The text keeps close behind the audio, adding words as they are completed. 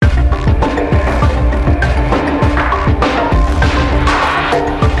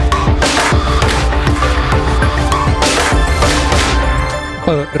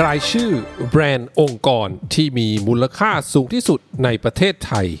รายชื่อแบรนด์องค์กรที่มีมูลค่าสูงที่สุดในประเทศไ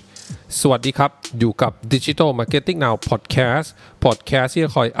ทยสวัสดีครับอยู่กับ Digital Marketing Now Podcast ที่จ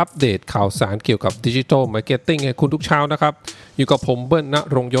ะคอยอัปเดตข่าวสารเกี่ยวกับ Digital Marketing ให้คุณทุกเช้านะครับอยู่กับผมเบิ้ล ณ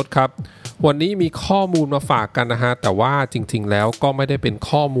รงค์ยศครับวันนี้มีข้อมูลมาฝากกันนะฮะแต่ว่าจริงๆแล้วก็ไม่ได้เป็น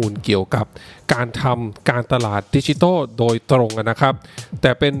ข้อมูลเกี่ยวกับการทำการตลาดดิจิทัลโดยตรงนะครับแ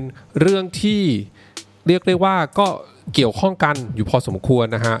ต่เป็นเรื่องที่เรียกได้ว่าก็เกี่ยวข้องกันอยู่พอสมควร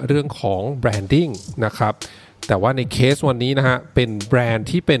นะฮะเรื่องของ branding นะครับแต่ว่าในเคสวันนี้นะฮะเป็นแบรนด์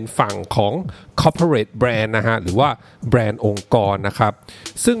ที่เป็นฝั่งของ corporate brand นะฮะหรือว่าแบรนด์องค์กรนะครับ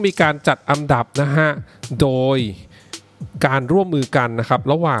ซึ่งมีการจัดอันดับนะฮะโดยการร่วมมือกันนะครับ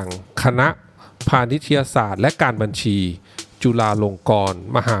ระหว่างคณะพาณิชยศาสตร์และการบัญชีจุฬาลงกรณ์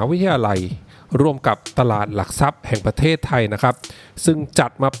มหาวิทยาลัยร่วมกับตลาดหลักทรัพย์แห่งประเทศไทยนะครับซึ่งจั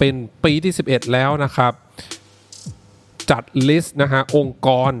ดมาเป็นปีที่11แล้วนะครับจัดลิสต์นะฮะองค์ก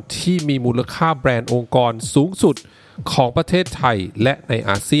รที่มีมูลค่าแบรนด์องค์กรสูงสุดของประเทศไทยและใน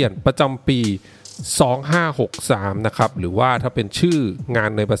อาเซียนประจำปี2563นะครับหรือว่าถ้าเป็นชื่องาน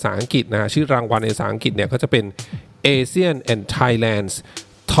ในภาษาอังกฤษนะฮะชื่อรางวัลในภาษาอังกฤษเนี่ยก็จะเป็น ASEAN and Thailand's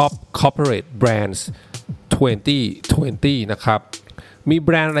Top Corporate Brands 2020 นะครับมีแบ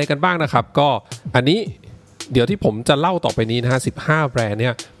รนด์อะไรกันบ้างนะครับก็อันนี้เดี๋ยวที่ผมจะเล่าต่อไปนี้นะฮะ15แบรนด์เนี่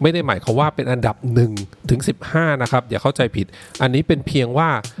ยไม่ได้หมายความว่าเป็นอันดับ1ถึง15นะครับอย่าเข้าใจผิดอันนี้เป็นเพียงว่า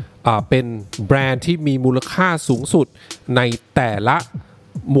เป็นแบรนด์ที่มีมูลค่าสูงสุดในแต่ละ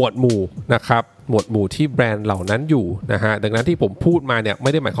หมวดหมู่นะครับหมวดหมู่ที่แบรนด์เหล่านั้นอยู่นะฮะดังนั้นที่ผมพูดมาเนี่ยไ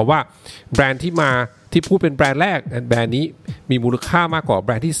ม่ได้หมายความว่าแบรนด์ที่พูดเป็นแบรนด์แรกแบรนด์นี้มีมูลค่ามากกว่าแบ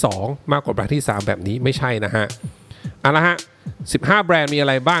รนด์ที่2มากกว่าแบรนด์ที่3แบบนี้ไม่ใช่นะฮะเอาละฮะ15แบรนด์มีอะ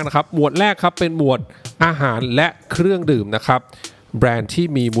ไรบ้างนะครับหมวดแรกครับเป็นหมวดอาหารและเครื่องดื่มนะครับแบรนด์ที่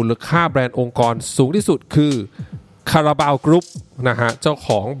มีมูลค่าแบรนด์องค์กรสูงที่สุดคือคาราบาวกรุ๊ปนะฮะเจ้าข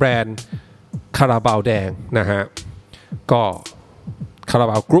องแบรนด์คาราบาวแดงนะฮะก็คารา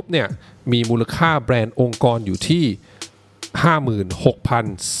บาวกรุ๊ปเนี่ยมีมูลค่าแบรนด์องค์กรอยู่ที่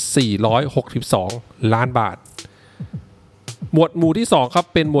 56,462 ล้านบาทหมวดหมู่ที่2ครับ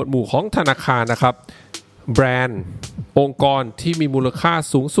เป็นหมวดหมู่ของธนาคารนะครับแบรนด์องค์กรที่มีมูลค่า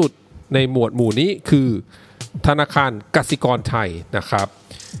สูงสุดในหมวดหมู่นี้คือธนาคารกสิกรไทยนะครับ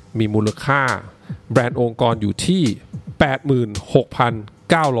มีมูลค่าแบรนด์องค์กรอยู่ที่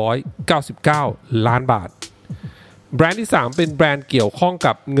 86,999 ล้านบาทแบรนด์ที่3เป็นแบรนด์เกี่ยวข้อง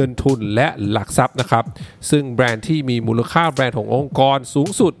กับเงินทุนและหลักทรัพย์นะครับซึ่งแบรนด์ที่มีมูลค่าแบรนด์ขององค์กรสูง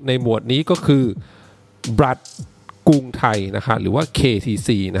สุดในหมวดนี้ก็คือบัตรกรุงไทยนะฮะหรือว่า KTC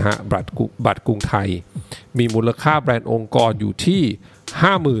นะฮะบัตรกรุงไทยมีมูลค่าแบรนด์องค์กรอยู่ที่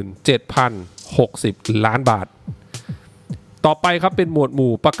 57,060 ล้านบาทต่อไปครับเป็นหมวดห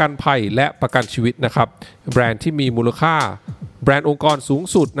มู่ประกันภัยและประกันชีวิตนะครับแบรนด์ที่มีมูลค่าแบรนด์องค์กรสูง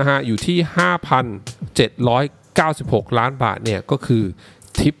สุดนะฮะอยู่ที่ 5,796 ล้านบาทเนี่ยก็คือ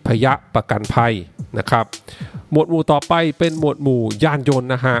ทิพยประกันภัยนะครับหมวดหมู่ต่อไปเป็นหมวดหมู่ยานยนต์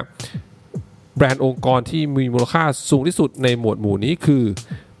นะฮะแบรนด์องค์กรที่มีมูลค่าสูงที่สุดในหมวดหมู่นี้คือ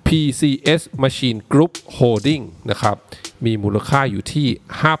PCS Machine Group Holding นะครับมีมูลค่าอยู่ที่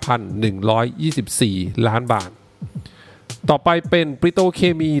 5,124 ล้านบาทต่อไปเป็นปริโตรเค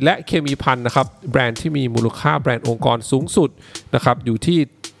มีและเคมีภัณฑ์นะครับแบรนด์ที่มีมูลค่าแบรนด์องค์กรสูงสุดนะครับอยู่ที่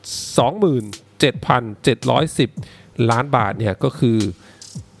 27,710 ล้านบาทเนี่ยก็คือ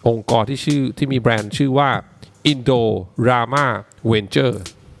องค์กรที่มีแบรนด์ชื่อว่า Indorama Venture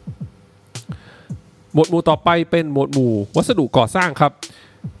หมวดหมู่ต่อไปเป็นหมวดหมู่วัสดุก่อสร้างครับ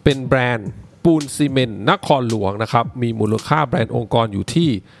เป็นแบรนด์ปูนซีเมนต์นครหลวงนะครับมีมูลค่าแบรนด์องค์กรอยู่ที่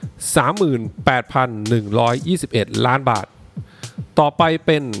 38,121 ล้านบาทต่อไปเ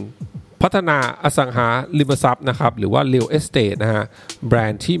ป็นพัฒนาอสังหาริมทรัพย์นะครับหรือว่า Real Estate นะฮะแบร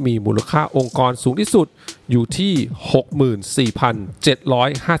นด์ที่มีมูลค่าองค์กรสูงที่สุดอยู่ที่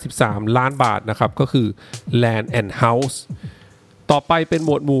 64,753 ล้านบาทนะครับก็คือ Land and House ต่อไปเป็นหม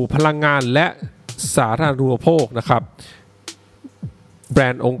วดหมู่พลังงานและสาธารณูปโภคนะครับแบร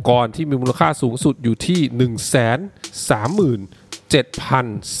นด์องค์กรที่มีมูลค่าสูงสุดอยู่ที่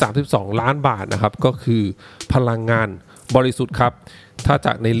 137,032 ล้านบาทนะครับก็คือพลังงานบริสุทธิ์ครับถ้าจ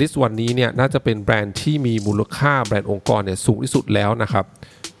ากในลิสต์วันนี้เนี่ยน่าจะเป็นแบรนด์ที่มีมูลค่าแบรนด์องค์กรเนี่ยสูงที่สุดแล้วนะครับ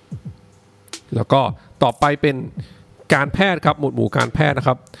แล้วก็ต่อไปเป็นการแพทย์ครับหมวดหมู่การแพทย์นะค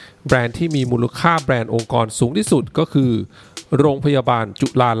รับแบรนด์ที่มีมูลค่าแบรนด์องค์กรสูงที่สุดก็คือโรงพยาบาลจุ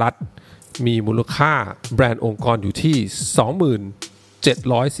ฬารัตน์มีมูลค่าแบรนด์องค์กรอยู่ที่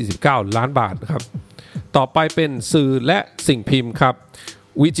 749 ล้านบาทนะครับต่อไปเป็นสื่อและสิ่งพิมพ์ครับ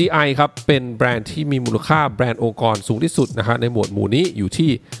VGI ครับเป็นแบรนด์ที่มีมูลค่าแบรนด์องค์กรสูงที่สุดนะฮะในหมวดหมู่นี้อยู่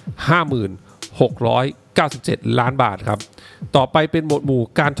ที่ 56,900 97ล้านบาทครับต่อไปเป็นหมวดหมู่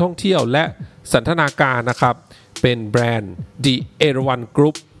การท่องเที่ยวและสันทนาการนะครับเป็นแบรนด์ The Erawan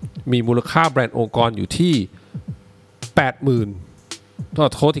Group มีมูลค่าแบรนด์องค์กรอยู่ที่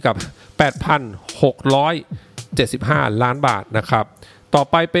 8,675 ล้านบาทนะครับต่อ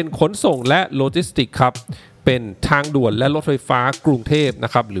ไปเป็นขนส่งและโลจิสติกครับเป็นทางด่วนและรถไฟฟ้ากรุงเทพน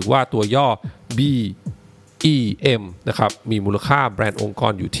ะครับหรือว่าตัวย่อ BEM นะครับมีมูลค่าแบรนด์องค์ก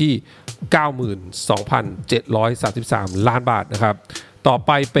รอยู่ที่ 92,733 ล้านบาทนะครับต่อไ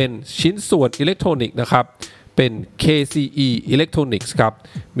ปเป็นชิ้นส่วนอิเล็กทรอนิกส์นะครับเป็น KCE Electronics ครับ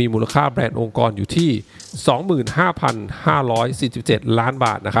มีมูลค่าแบรนด์องค์กรอยู่ที่ 25,547 ล้านบ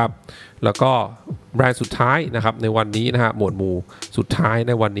าทนะครับแล้วก็แบรนด์สุดท้ายนะครับในวันนี้นะฮะหมวดหมู่สุดท้ายใ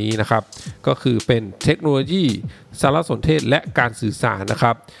นวันนี้นะครับก็คือเป็นเทคโนโลยีสารสนเทศและการสื่อสารนะค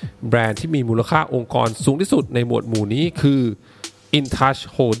รับแบรนด์ที่มีมูลค่าองค์กรสูงที่สุดในหมวดหมู่นี้คือ InTouch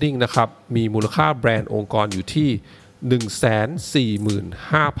Holding นะครับมีมูลค่าแบรนด์องค์กรอยู่ที่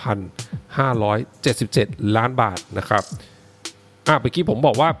145,577 ล้านบาทนะครับเมื่อกี้ผมบ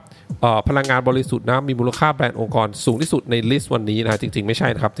อกว่าพลังงานบริสุทธิ์นะมีมูลค่าแบรนด์องค์กรสูงที่สุดในลิสต์วันนี้นะจริงๆไม่ใช่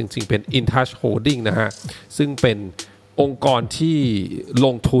นะครับจริงๆเป็น InTouch Holding นะฮะซึ่งเป็นองค์กรที่ล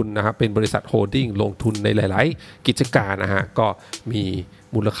งทุนนะครับเป็นบริษัทโฮลดิ้งลงทุนในหลายๆกิจการนะฮะก็มี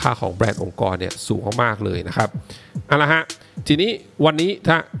มูลค่าของแบรนด์องค์กรเนี่ยสูงมากๆเลยนะครับเอาละฮะทีนี้วันนี้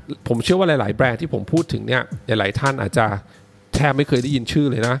ถ้าผมเชื่อว่าหลายๆแบรนด์ที่ผมพูดถึงเนี่ยหลายๆท่านอาจจะแทบไม่เคยได้ยินชื่อ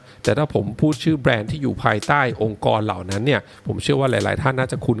เลยนะแต่ถ้าผมพูดชื่อแบรนด์ที่อยู่ภายใต้องค์กรเหล่านั้นเนี่ยผมเชื่อว่าหลายๆท่านน่า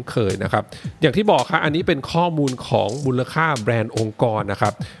จะคุ้นเคยนะครับอย่างที่บอกครับอันนี้เป็นข้อมูลของมูลค่าแบรนด์องค์กรนะครั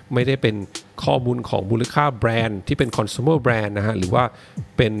บไม่ได้เป็นข้อมูลของมูลค่าแบรนด์ที่เป็น consumer brand นะฮะหรือว่า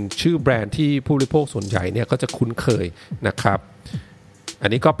เป็นชื่อแบรนด์ที่ผู้บริโภคส่วนใหญ่เนี่ยก็จะคุ้นเคยนะครับอั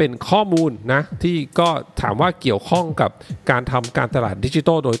นนี้ก็เป็นข้อมูลนะที่ก็ถามว่าเกี่ยวข้องกับการทำการตลาดดิจิ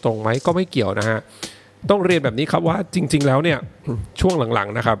ทัลโดยตรงไหมก็ไม่เกี่ยวนะฮะต้องเรียนแบบนี้ครับว่าจริงๆแล้วเนี่ยช่วงหลัง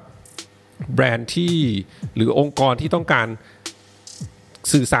ๆนะครับแบรนด์ที่หรือองค์กรที่ต้องการ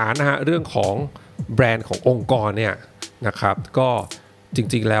สื่อสารนะฮะเรื่องของแบรนด์ขององค์กรเนี่ยนะครับก็จ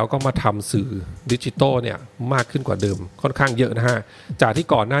ริงๆแล้วก็มาทำสื่อดิจิทัลเนี่ยมากขึ้นกว่าเดิมค่อนข้างเยอะนะฮะจากที่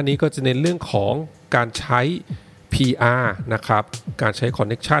ก่อนหน้านี้ก็จะเน้นเรื่องของการใช้ PR นะครับการใช้คอน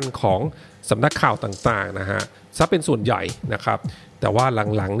เนคชันของสำนักข่าวต่างๆนะฮะซะเป็นส่วนใหญ่นะครับแต่ว่า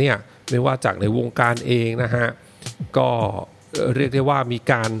หลังๆเนี่ยไม่ว่าจากในวงการเองนะฮะก็เรียกได้ว่ามี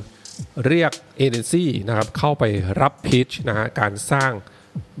การเรียกเอเจนซี่นะครับเข้าไปรับพิชนะฮะการสร้าง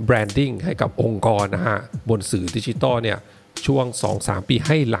แบรนดิ้งให้กับองค์กรนะฮะบนสื่อดิจิทัลเนี่ยช่วง 2-3 ปีใ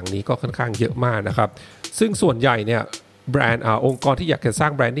ห้หลังนี้ก็ค่อนข้างเยอะมากนะครับซึ่งส่วนใหญ่เนี่ยแบรนด์องค์กรที่อยากจะสร้า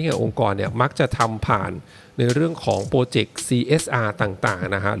งแบรนดิ้งให้องค์กรเนี่ยมักจะทำผ่านในเรื่องของโปรเจกต์ CSR ต่าง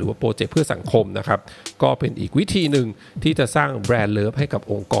ๆนะฮะหรือว่าโปรเจกต์เพื่อสังคมนะครับก็เป็นอีกวิธีหนึ่งที่จะสร้างแบรนด์เลิฟให้กับ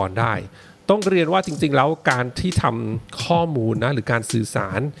องค์กรได้ต้องเรียนว่าจริงๆแล้วการที่ทำข้อมูลนะหรือการสื่อสา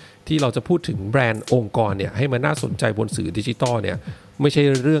รที่เราจะพูดถึงแบรนด์องค์กรเนี่ยให้มันน่าสนใจบนสื่อดิจิทัลเนี่ยไม่ใช่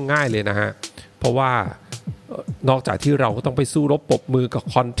เรื่องง่ายเลยนะฮะเพราะว่านอกจากที่เราก็ต้องไปสู้รบปรบมือกับ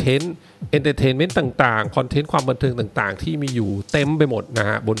คอนเทนต์เอนเตอร์เทนเมนต์ต่างๆคอนเทนต์ความบันเทิงต่างๆที่มีอยู่เต็มไปหมดนะ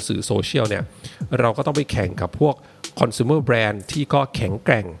ฮะบนสื่อโซเชียลเนี่ยเราก็ต้องไปแข่งกับพวก consumer brand ที่ก็แข็งแก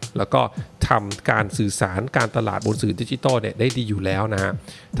ร่งแล้วก็ทำการสื่อสารการตลาดบนสื่อดิจิทัลเนี่ยได้ดีอยู่แล้วนะฮะ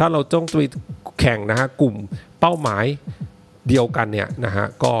ถ้าเราต้องไปแข่งนะฮะกลุ่มเป้าหมายเดียวกันเนี่ยนะฮะ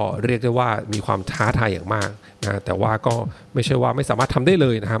ก็เรียกได้ว่ามีความท้าทายอย่างมากนะแต่ว่าก็ไม่ใช่ว่าไม่สามารถทำได้เล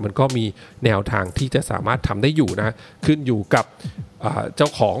ยนะฮะมันก็มีแนวทางที่จะสามารถทำได้อยู่นะขึ้นอยู่กับเจ้า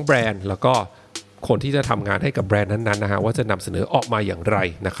ของแบรนด์แล้วก็คนที่จะทำงานให้กับแบรนด์นั้นๆนะฮะว่าจะนำเสนอออกมาอย่างไร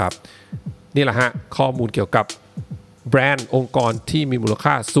นะครับนี่แหละฮะข้อมูลเกี่ยวกับแบรนด์องค์กรที่มีมูล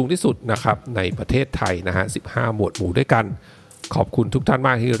ค่าสูงที่สุดนะครับในประเทศไทยนะฮะ15หมวดหมู่ด้วยกันขอบคุณทุกท่านม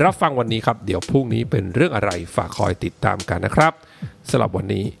ากที่รับฟังวันนี้ครับเดี๋ยวพรุ่งนี้เป็นเรื่องอะไรฝากคอยติดตามกันนะครับสำหรับวัน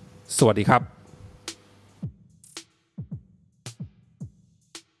นี้สวัสดีครับ